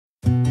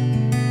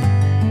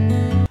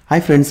Hi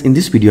friends, in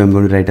this video I'm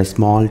going to write a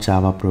small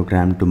Java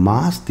program to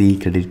mask the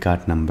credit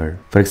card number.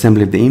 For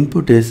example, if the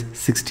input is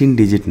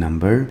 16-digit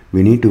number,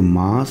 we need to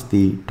mask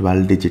the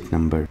 12-digit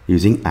number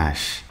using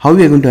hash. How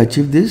we are going to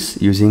achieve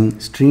this? Using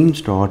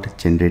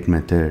streams.generate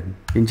method.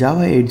 In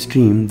Java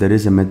IntStream, there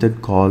is a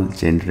method called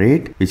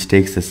generate, which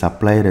takes the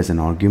supplier as an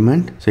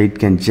argument. So it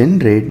can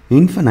generate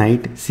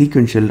infinite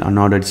sequential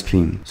unordered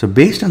stream. So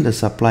based on the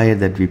supplier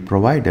that we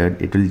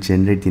provided, it will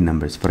generate the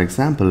numbers. For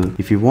example,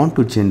 if you want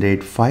to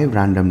generate 5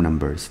 random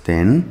numbers,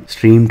 then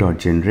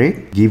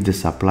stream.generate, give the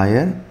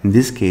supplier, in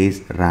this case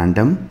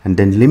random, and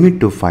then limit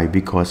to 5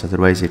 because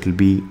otherwise it will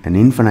be an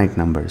infinite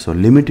number. So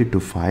limit it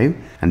to 5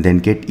 and then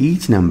get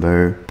each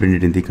number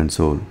printed in the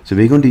console. So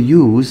we're going to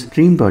use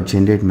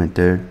stream.generate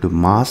method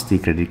to mask the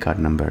credit card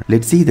number.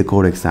 Let's see the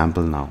code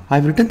example now.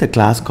 I've written the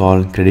class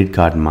called credit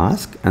card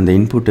mask and the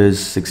input is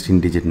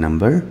 16-digit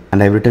number,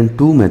 and I've written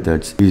two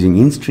methods using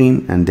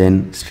IntStream and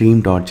then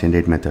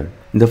stream.generate method.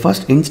 In the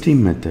first IntStream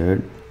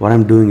method, what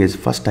I'm doing is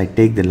first I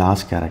take the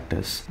last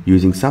characters.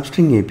 Using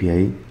substring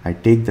API, I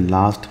take the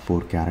last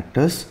 4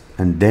 characters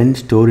and then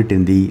store it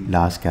in the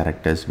last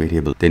characters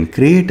variable. Then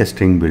create a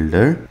string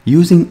builder.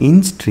 Using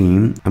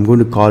IntStream, I'm going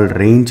to call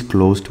range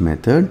closed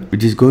method,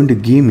 which is going to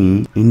give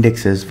me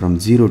indexes from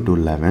 0 to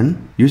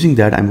 11. Using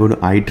that, I'm going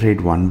to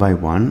iterate one by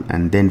one,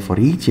 and then for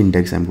each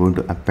index, I'm going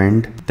to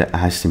append the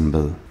hash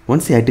symbol.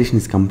 Once the iteration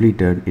is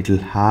completed, it will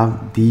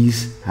have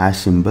these hash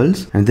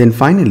symbols, and then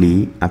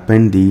finally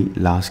append the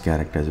last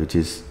characters, which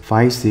is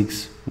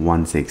 5616.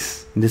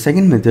 In the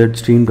second method,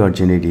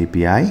 stream.generate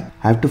API, I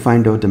have to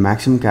find out the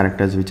maximum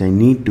characters which I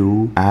need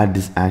to add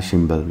this hash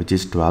symbol, which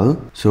is 12.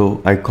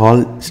 So I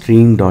call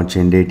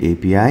stream.generate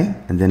API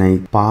and then I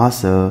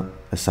pass a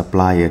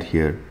supplier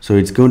here. So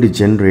it's going to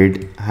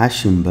generate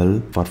hash symbol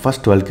for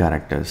first 12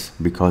 characters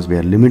because we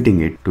are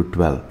limiting it to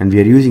 12, and we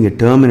are using a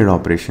terminal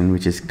operation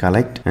which is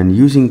collect, and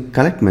using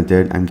collect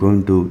method I'm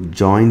going to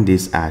join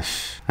this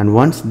hash, and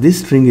once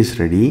this string is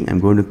ready I'm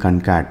going to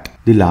concat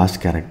the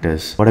last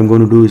characters. What I'm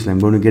going to do is I'm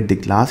going to get the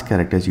last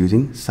characters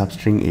using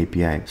substring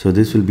API. So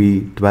this will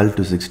be 12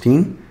 to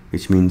 16,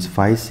 which means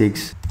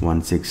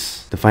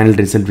 5616. The final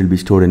result will be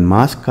stored in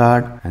mask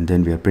card and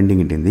then we are printing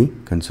it in the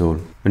console.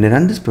 When I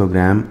run this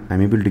program,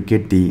 I'm able to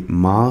get the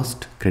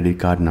masked credit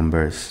card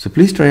numbers. So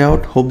please try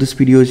out. Hope this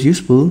video is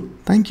useful.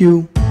 Thank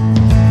you.